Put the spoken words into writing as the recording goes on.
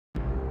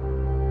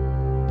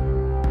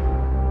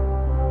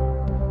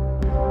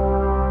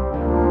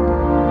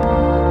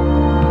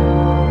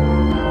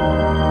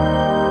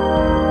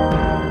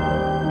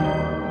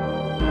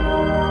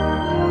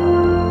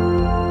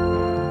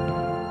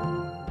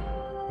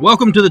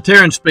Welcome to the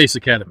Terran Space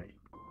Academy.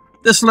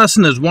 This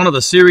lesson is one of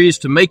the series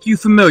to make you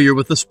familiar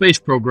with the space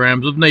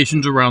programs of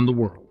nations around the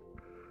world.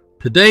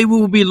 Today we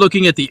will be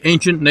looking at the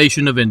ancient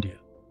nation of India.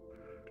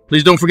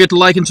 Please don't forget to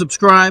like and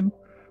subscribe,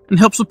 and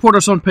help support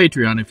us on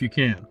Patreon if you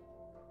can.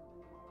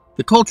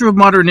 The culture of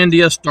modern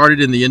India started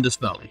in the Indus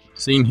Valley,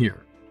 seen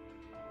here.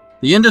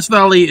 The Indus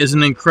Valley is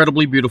an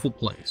incredibly beautiful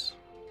place.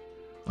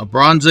 A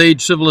Bronze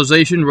Age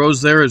civilization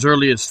rose there as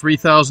early as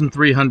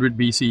 3300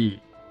 BCE.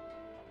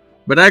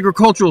 But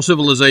agricultural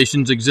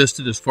civilizations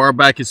existed as far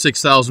back as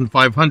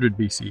 6500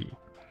 BCE,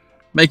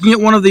 making it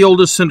one of the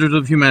oldest centers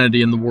of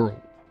humanity in the world.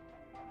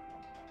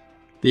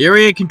 The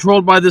area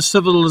controlled by this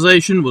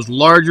civilization was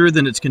larger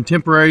than its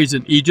contemporaries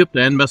in Egypt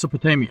and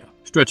Mesopotamia,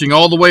 stretching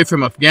all the way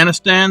from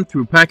Afghanistan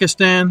through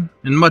Pakistan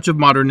and much of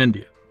modern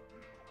India.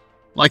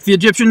 Like the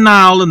Egyptian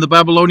Nile and the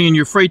Babylonian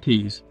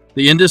Euphrates,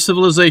 the Indus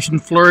civilization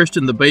flourished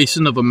in the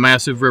basin of a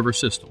massive river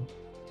system,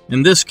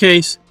 in this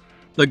case,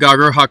 the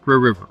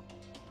Ghaggar-Hakra River.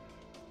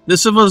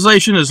 This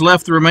civilization has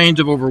left the remains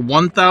of over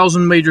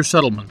 1,000 major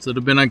settlements that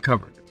have been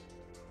uncovered.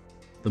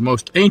 The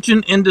most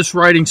ancient Indus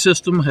writing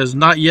system has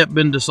not yet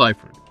been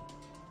deciphered,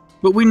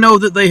 but we know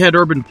that they had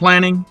urban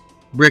planning,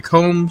 brick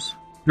homes,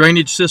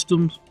 drainage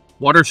systems,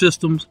 water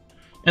systems,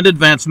 and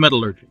advanced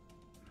metallurgy.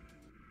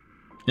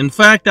 In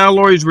fact,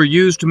 alloys were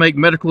used to make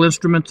medical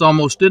instruments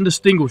almost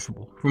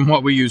indistinguishable from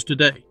what we use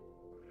today.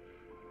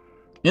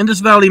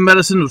 Indus Valley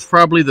medicine was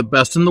probably the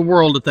best in the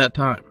world at that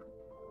time.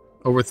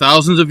 Over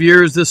thousands of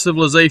years, this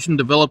civilization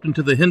developed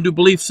into the Hindu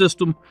belief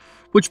system,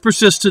 which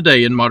persists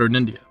today in modern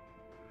India.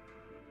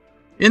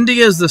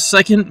 India is the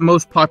second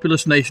most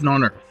populous nation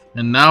on Earth,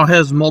 and now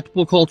has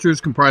multiple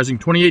cultures comprising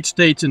 28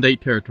 states and 8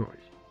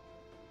 territories.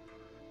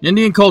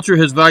 Indian culture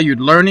has valued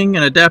learning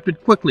and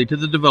adapted quickly to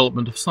the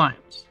development of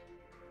science.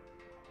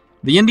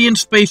 The Indian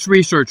Space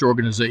Research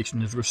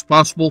Organization is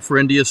responsible for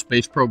India's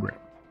space program.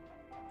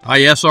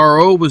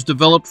 ISRO was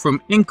developed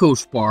from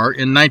Incospar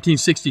in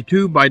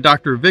 1962 by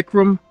Dr.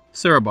 Vikram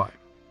Sarabhai.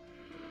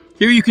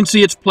 Here you can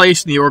see its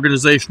place in the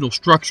organizational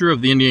structure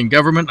of the Indian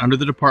government under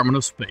the Department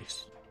of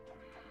Space.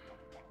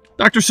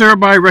 Dr.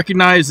 Sarabhai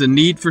recognized the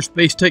need for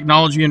space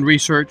technology and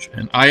research,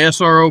 and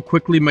ISRO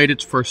quickly made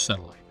its first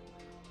satellite,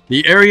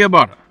 the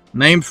Aryabhata,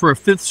 named for a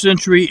 5th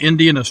century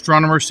Indian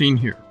astronomer seen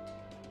here,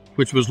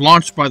 which was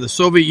launched by the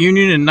Soviet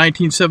Union in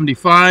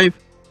 1975,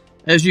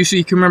 as you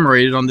see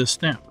commemorated on this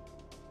stamp.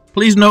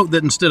 Please note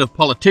that instead of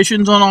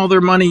politicians on all their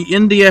money,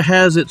 India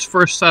has its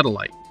first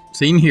satellite,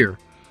 seen here,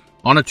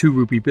 on a 2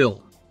 rupee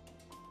bill.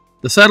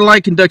 The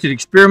satellite conducted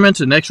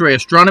experiments in X-ray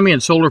astronomy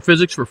and solar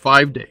physics for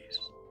 5 days.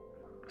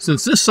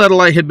 Since this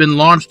satellite had been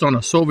launched on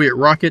a Soviet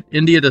rocket,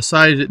 India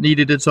decided it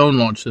needed its own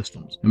launch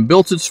systems and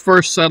built its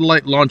first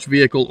satellite launch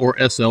vehicle, or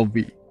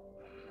SLV.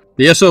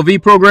 The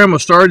SLV program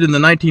was started in the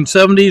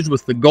 1970s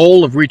with the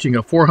goal of reaching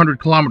a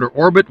 400-kilometer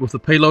orbit with a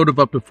payload of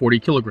up to 40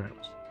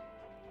 kilograms.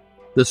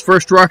 This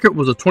first rocket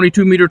was a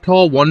 22-meter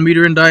tall, 1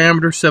 meter in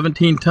diameter,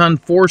 17-ton,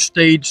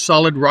 4-stage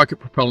solid rocket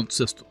propellant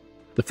system.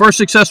 The first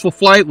successful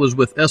flight was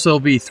with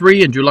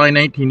SLV-3 in July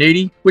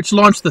 1980, which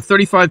launched the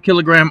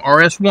 35-kilogram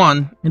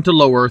RS-1 into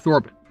low Earth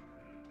orbit.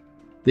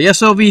 The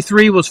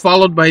SLV-3 was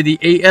followed by the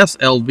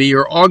ASLV,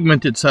 or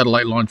Augmented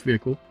Satellite Launch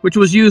Vehicle, which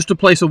was used to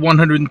place a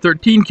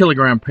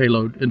 113-kilogram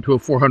payload into a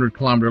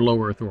 400-kilometer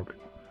low Earth orbit.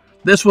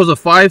 This was a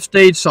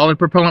 5-stage solid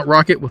propellant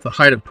rocket with a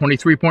height of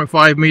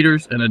 23.5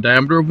 meters and a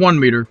diameter of 1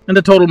 meter and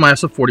a total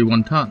mass of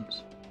 41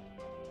 tons.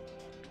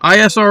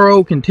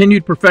 ISRO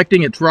continued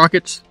perfecting its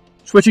rockets,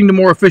 switching to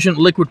more efficient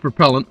liquid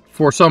propellant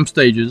for some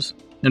stages,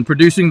 and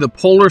producing the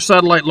Polar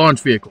Satellite Launch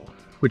Vehicle,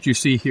 which you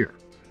see here.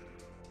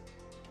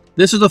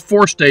 This is a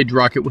 4-stage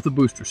rocket with a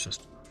booster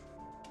system.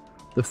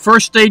 The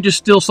first stage is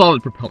still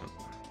solid propellant,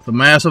 with a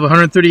mass of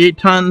 138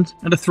 tons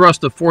and a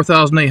thrust of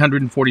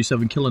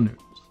 4,847 kilonewtons.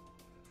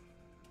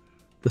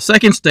 The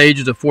second stage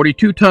is a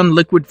 42-ton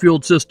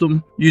liquid-fueled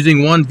system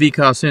using one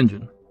VCOS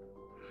engine.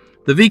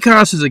 The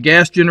VCOS is a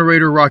gas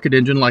generator rocket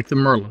engine like the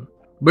Merlin,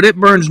 but it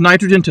burns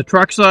nitrogen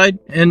tetroxide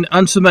and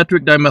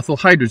unsymmetric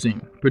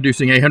dimethylhydrazine,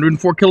 producing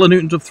 804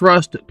 kilonewtons of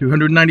thrust at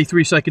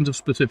 293 seconds of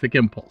specific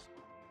impulse.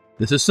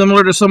 This is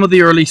similar to some of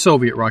the early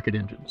Soviet rocket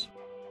engines.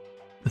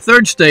 The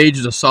third stage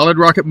is a solid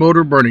rocket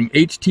motor burning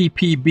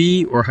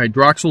HTPB, or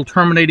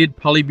hydroxyl-terminated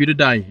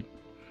polybutadiene.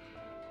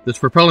 This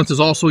propellant is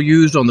also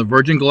used on the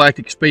Virgin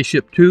Galactic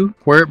Spaceship 2,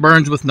 where it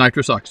burns with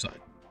nitrous oxide.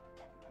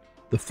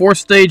 The fourth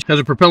stage has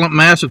a propellant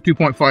mass of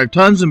 2.5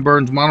 tons and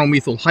burns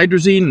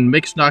monomethylhydrazine and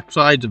mixed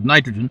oxides of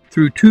nitrogen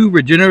through 2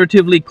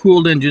 regeneratively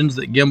cooled engines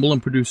that gimbal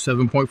and produce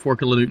 7.4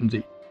 kilonewtons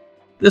each.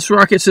 This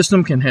rocket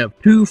system can have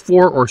 2,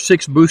 4, or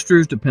 6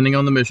 boosters depending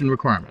on the mission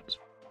requirements.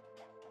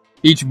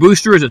 Each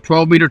booster is a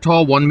 12-meter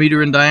tall, 1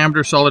 meter in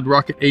diameter solid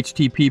rocket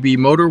HTPB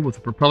motor with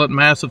a propellant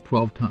mass of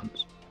 12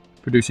 tons,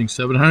 producing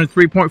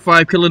 703.5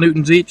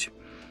 kilonewtons each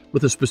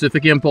with a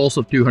specific impulse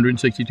of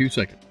 262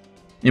 seconds.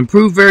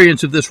 Improved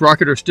variants of this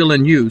rocket are still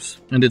in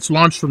use, and it's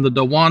launched from the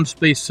Dhawan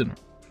Space Center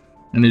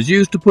and is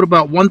used to put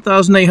about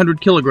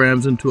 1,800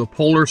 kilograms into a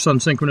polar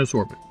sun-synchronous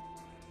orbit.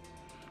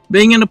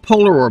 Being in a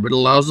polar orbit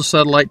allows the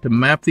satellite to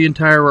map the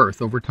entire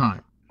Earth over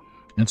time,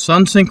 and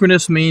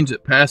sun-synchronous means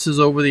it passes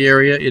over the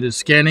area it is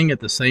scanning at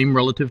the same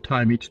relative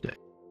time each day.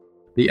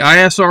 The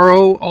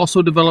ISRO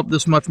also developed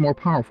this much more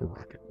powerful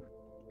rocket.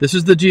 This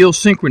is the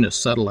geosynchronous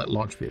satellite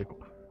launch vehicle.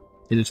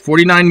 It is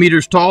 49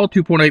 meters tall,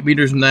 2.8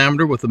 meters in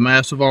diameter, with a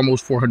mass of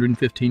almost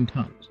 415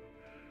 tons.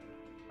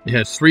 It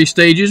has 3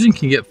 stages and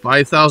can get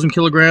 5,000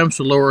 kilograms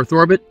to low Earth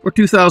orbit or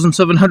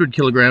 2,700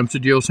 kilograms to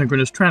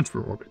geosynchronous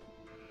transfer orbit.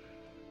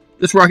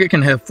 This rocket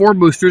can have 4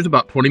 boosters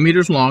about 20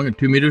 meters long and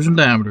 2 meters in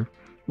diameter,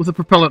 with a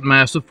propellant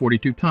mass of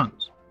 42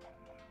 tons.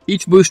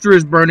 Each booster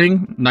is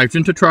burning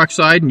nitrogen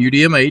tetroxide and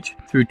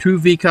UDMH through 2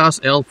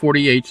 VCOS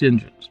L40H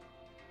engines.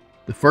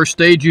 The first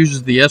stage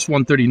uses the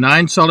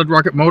S-139 solid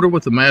rocket motor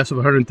with a mass of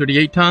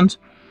 138 tons,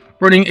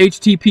 burning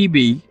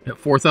HTPB at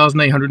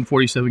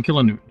 4,847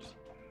 kilonewtons.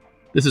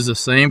 This is the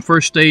same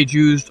first stage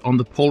used on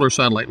the Polar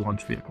satellite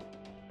launch vehicle.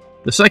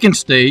 The second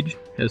stage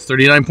has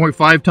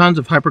 39.5 tons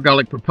of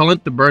hypergolic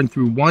propellant to burn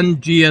through 1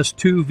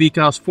 GS2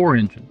 VCOS-4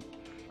 engine.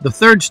 The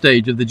third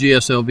stage of the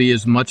GSLV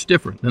is much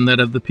different than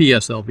that of the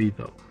PSLV,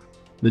 though.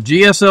 The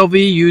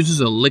GSLV uses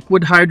a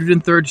liquid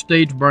hydrogen third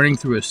stage burning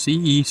through a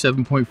CE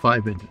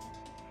 7.5 engine.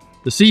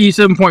 The CE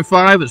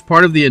 7.5 is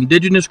part of the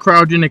indigenous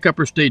cryogenic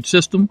upper stage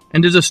system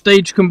and is a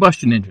staged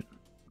combustion engine,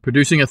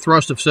 producing a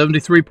thrust of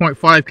 73.5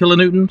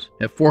 kilonewtons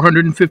at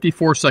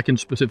 454 seconds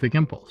specific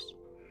impulse.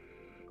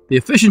 The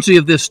efficiency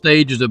of this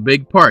stage is a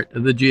big part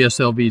of the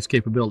GSLV's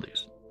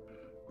capabilities.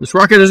 This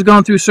rocket has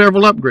gone through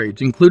several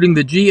upgrades, including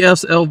the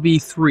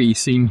GSLV-3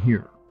 seen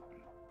here.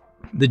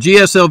 The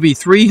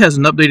GSLV-3 has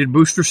an updated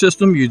booster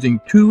system using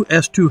 2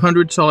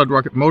 S-200 solid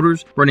rocket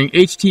motors burning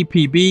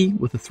HTPB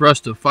with a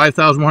thrust of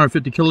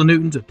 5,150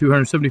 kilonewtons at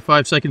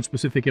 275 seconds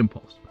specific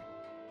impulse.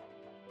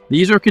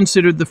 These are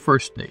considered the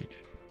first stage.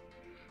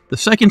 The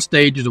second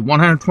stage is a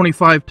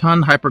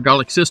 125-ton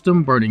hypergolic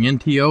system burning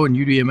NTO and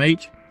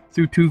UDMH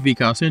through 2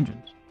 VCOS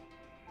engines.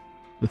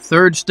 The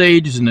third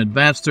stage is an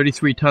advanced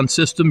 33-ton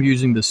system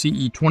using the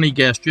CE-20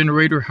 gas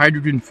generator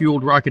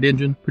hydrogen-fueled rocket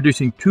engine,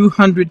 producing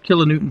 200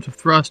 kilonewtons of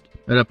thrust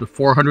at up to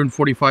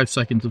 445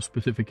 seconds of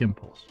specific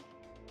impulse.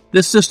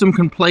 This system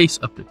can place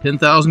up to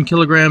 10,000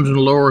 kilograms in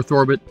low Earth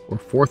orbit or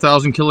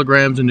 4,000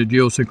 kilograms into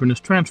geosynchronous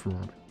transfer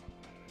orbit.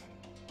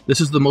 This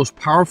is the most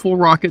powerful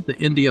rocket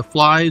that India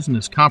flies and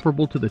is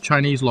comparable to the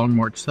Chinese Long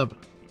March 7.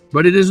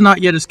 But it is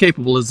not yet as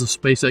capable as the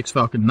SpaceX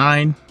Falcon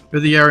 9 or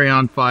the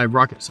Ariane 5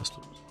 rocket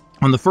systems.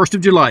 On the 1st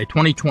of July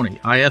 2020,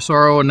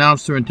 ISRO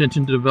announced their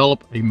intention to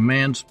develop a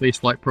manned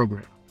spaceflight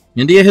program.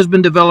 India has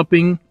been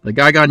developing the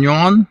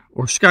Gaganyaan,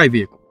 or Sky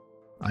Vehicle.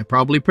 I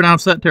probably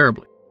pronounced that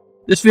terribly.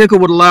 This vehicle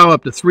would allow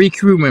up to 3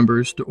 crew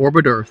members to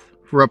orbit Earth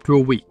for up to a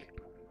week.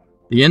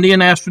 The Indian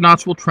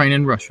astronauts will train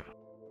in Russia.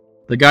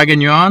 The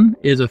Gaganyaan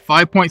is a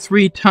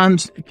 5.3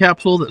 tons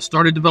capsule that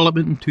started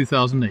development in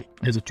 2008.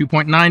 It has a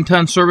 2.9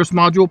 ton service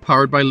module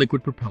powered by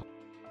liquid propellant.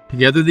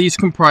 Together these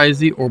comprise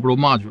the orbital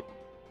module.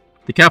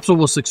 The capsule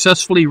was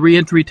successfully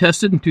re-entry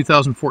tested in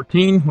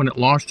 2014 when it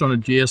launched on a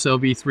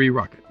GSLV-3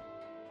 rocket.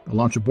 The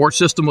launch abort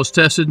system was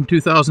tested in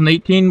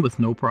 2018 with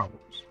no problems.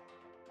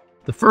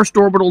 The first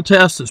orbital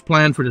test is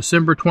planned for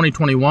December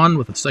 2021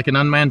 with a second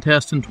unmanned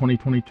test in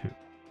 2022.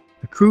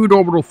 A crewed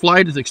orbital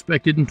flight is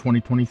expected in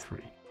 2023.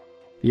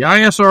 The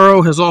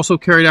ISRO has also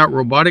carried out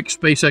robotic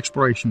space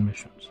exploration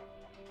missions.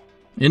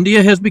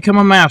 India has become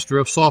a master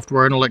of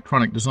software and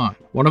electronic design.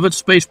 One of its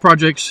space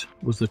projects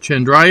was the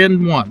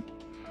Chandrayaan-1.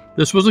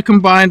 This was a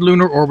combined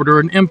lunar orbiter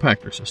and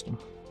impactor system.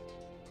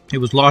 It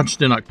was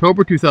launched in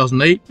October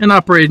 2008 and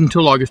operated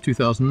until August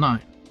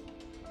 2009.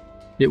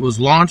 It was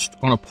launched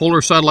on a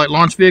Polar satellite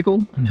launch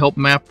vehicle and helped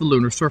map the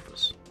lunar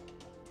surface.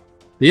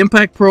 The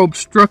impact probe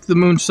struck the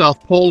moon's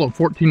south pole on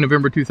 14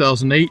 November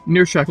 2008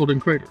 near Shackleton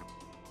Crater.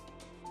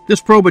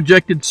 This probe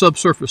ejected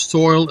subsurface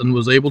soil and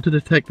was able to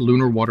detect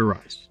lunar water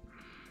ice.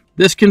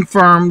 This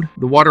confirmed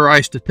the water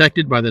ice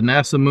detected by the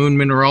NASA Moon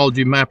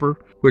Mineralogy Mapper,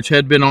 which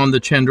had been on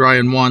the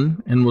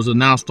Chandrayaan-1 and was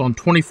announced on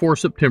 24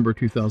 September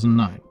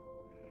 2009.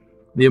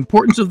 The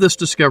importance of this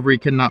discovery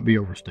cannot be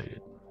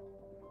overstated.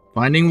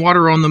 Finding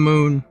water on the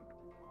moon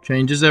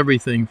changes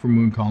everything for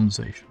moon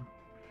colonization.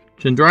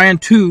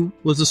 Chandrayaan-2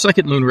 was the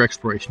second lunar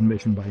exploration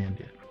mission by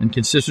India and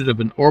consisted of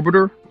an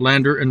orbiter,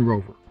 lander, and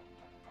rover.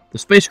 The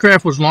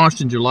spacecraft was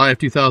launched in July of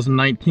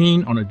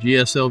 2019 on a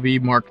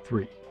GSLV Mark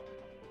III.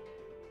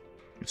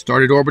 It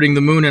started orbiting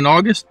the moon in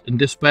August and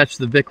dispatched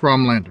the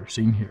Vikram lander,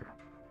 seen here.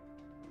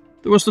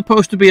 There was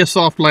supposed to be a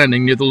soft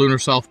landing near the lunar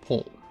south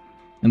pole,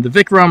 and the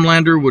Vikram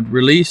lander would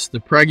release the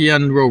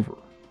Pragyan rover.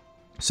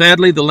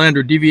 Sadly, the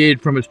lander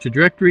deviated from its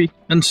trajectory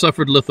and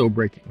suffered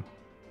lithobraking.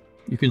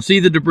 You can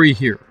see the debris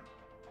here,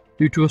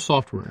 due to a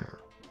software error.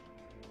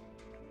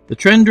 The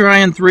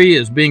Chandrayaan-3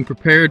 is being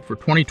prepared for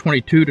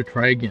 2022 to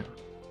try again.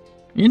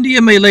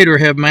 India may later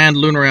have manned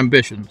lunar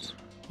ambitions,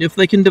 if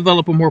they can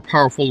develop a more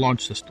powerful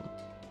launch system.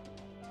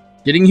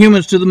 Getting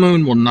humans to the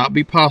moon will not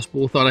be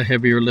possible without a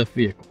heavier lift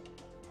vehicle.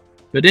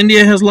 But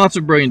India has lots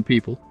of brilliant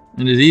people,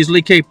 and is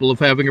easily capable of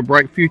having a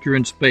bright future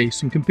in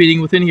space and competing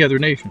with any other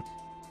nation.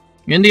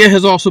 India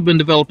has also been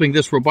developing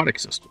this robotic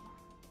system.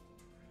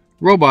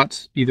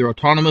 Robots, either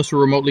autonomous or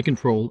remotely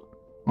controlled,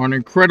 are an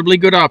incredibly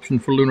good option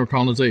for lunar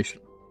colonization.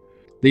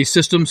 These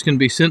systems can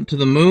be sent to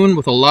the moon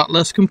with a lot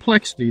less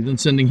complexity than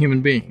sending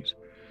human beings,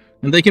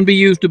 and they can be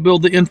used to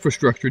build the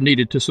infrastructure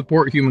needed to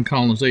support human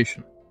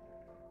colonization.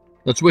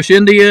 Let's wish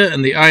India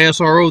and the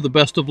ISRO the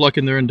best of luck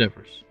in their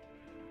endeavors.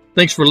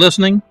 Thanks for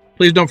listening.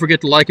 Please don't forget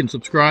to like and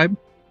subscribe,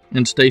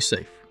 and stay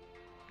safe.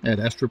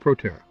 Ad Astra Pro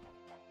Terra.